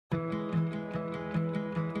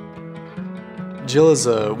JILA is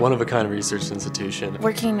a one-of-a-kind research institution.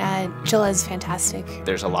 Working at JILA is fantastic.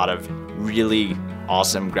 There's a lot of really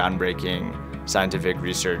awesome, groundbreaking scientific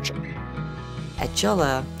research. At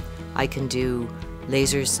JILA, I can do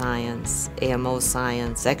laser science, AMO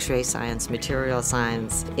science, X-ray science, material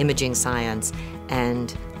science, imaging science,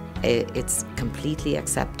 and it's completely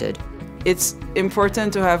accepted. It's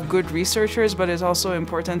important to have good researchers, but it's also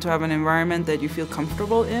important to have an environment that you feel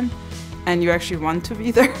comfortable in and you actually want to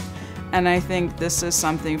be there. And I think this is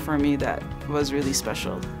something for me that was really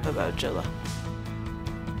special about JILA.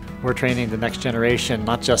 We're training the next generation,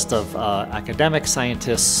 not just of academic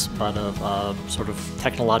scientists, but of sort of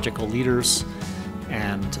technological leaders.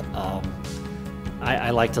 And I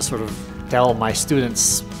like to sort of tell my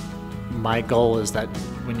students, my goal is that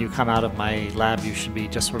when you come out of my lab, you should be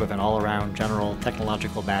just sort of an all-around general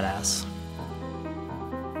technological badass.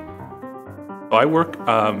 I work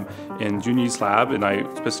in Juni's lab, and I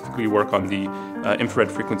specifically work on the infrared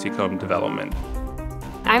frequency cone development.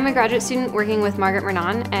 I'm a graduate student working with Margaret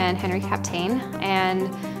Mernon and Henry Captain, and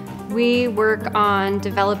we work on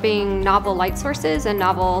developing novel light sources and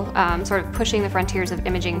novel sort of pushing the frontiers of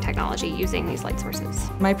imaging technology using these light sources.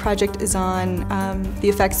 My project is on the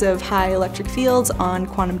effects of high electric fields on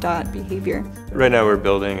quantum dot behavior. Right now we're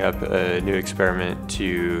building up a new experiment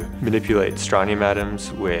to manipulate strontium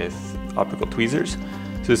atoms with optical tweezers.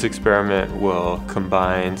 So this experiment will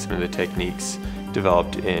combine some of the techniques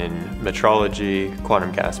developed in metrology,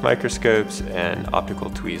 quantum gas microscopes, and optical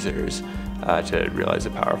tweezers to realize a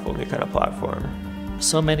powerful new kind of platform.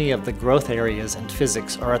 So many of the growth areas in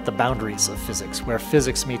physics are at the boundaries of physics, where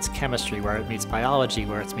physics meets chemistry, where it meets biology,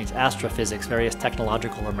 where it meets astrophysics, various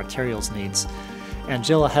technological or materials needs. And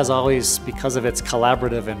JILA has always, because of its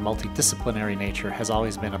collaborative and multidisciplinary nature, has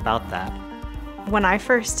always been about that. When I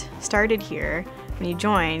first started here, when you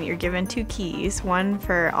join, you're given 2 keys, one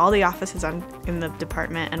for all the offices in the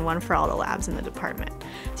department and one for all the labs in the department.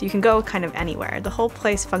 So you can go kind of anywhere. The whole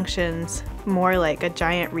place functions more like a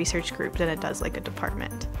giant research group than it does like a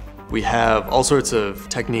department. We have all sorts of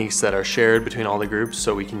techniques that are shared between all the groups,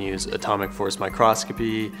 so we can use atomic force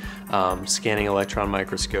microscopy, scanning electron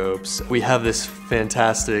microscopes. We have this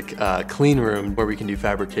fantastic clean room where we can do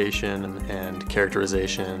fabrication and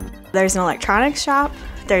characterization. There's an electronics shop,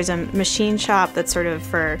 there's a machine shop that's sort of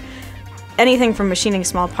for anything from machining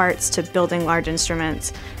small parts to building large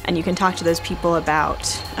instruments, and you can talk to those people about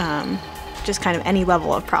just kind of any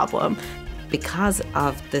level of problem. Because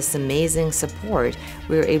of this amazing support,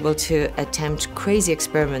 we were able to attempt crazy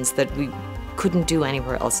experiments that we couldn't do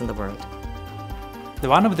anywhere else in the world.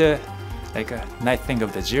 One of the nice thing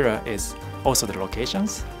of the JILA is also the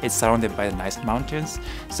locations. It's surrounded by nice mountains.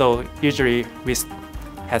 So usually we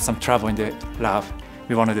had some trouble in the lab.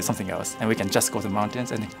 We want to do something else, and we can just go to the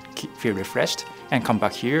mountains and feel refreshed and come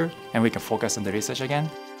back here, and we can focus on the research again.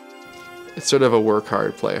 It's sort of a work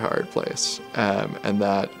hard, play hard place, and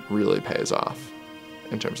that really pays off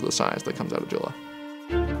in terms of the science that comes out of JILA.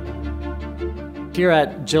 Here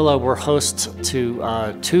at JILA, we're host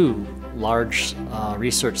to 2 large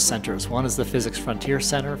research centers. One is the Physics Frontier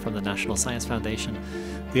Center from the National Science Foundation.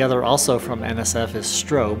 The other, also from NSF, is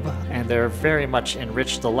Strobe, and they're very much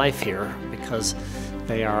enriched the life here because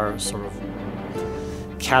they are sort of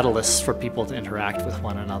catalysts for people to interact with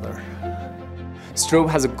one another. Strobe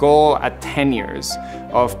has a goal at 10 years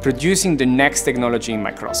of producing the next technology in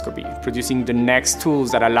microscopy, producing the next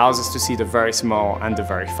tools that allows us to see the very small and the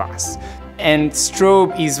very fast. And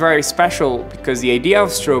Strobe is very special because the idea of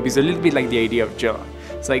Strobe is a little bit like the idea of JILA.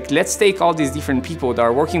 It's like, let's take all these different people that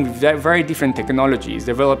are working with very different technologies,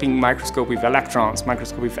 developing microscope with electrons,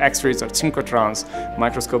 microscope with X-rays or synchrotrons,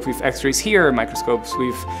 microscope with X-rays here, microscopes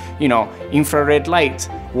with, infrared light,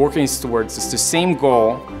 working towards the same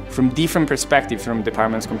goal from different perspectives from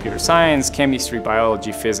departments of computer science, chemistry,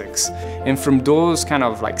 biology, physics. And from those kind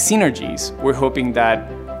of synergies, we're hoping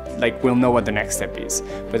that we'll know what the next step is.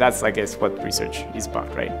 But that's, I guess, what research is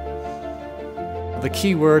about, right? The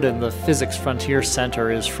key word in the Physics Frontier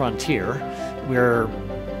Center is frontier. We're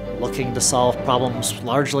looking to solve problems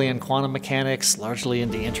largely in quantum mechanics, largely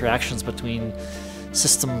in the interactions between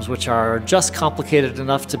systems which are just complicated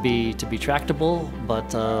enough to be tractable,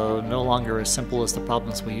 but no longer as simple as the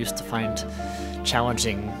problems we used to find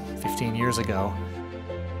challenging 15 years ago.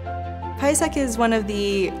 PISEC is one of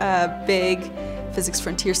the big Physics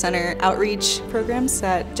Frontier Center outreach programs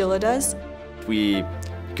that JILA does. We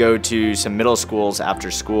go to some middle schools after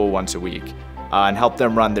school once a week and help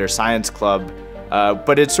them run their science club,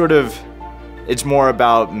 but it's more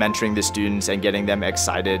about mentoring the students and getting them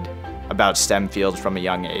excited about STEM fields from a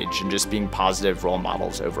young age and just being positive role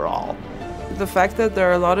models overall. The fact that there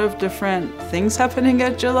are a lot of different things happening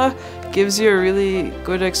at JILA gives you a really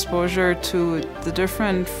good exposure to the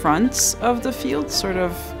different fronts of the field, sort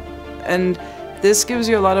of, and this gives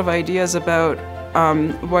you a lot of ideas about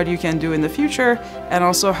what you can do in the future, and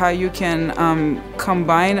also how you can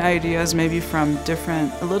combine ideas maybe from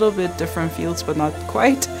a little bit different fields, but not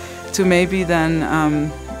quite, to maybe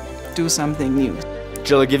then do something new.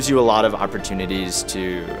 JILA gives you a lot of opportunities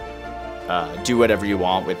to do whatever you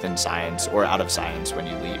want within science or out of science when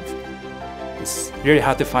you leave. It's really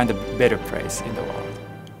hard to find a better place in the world.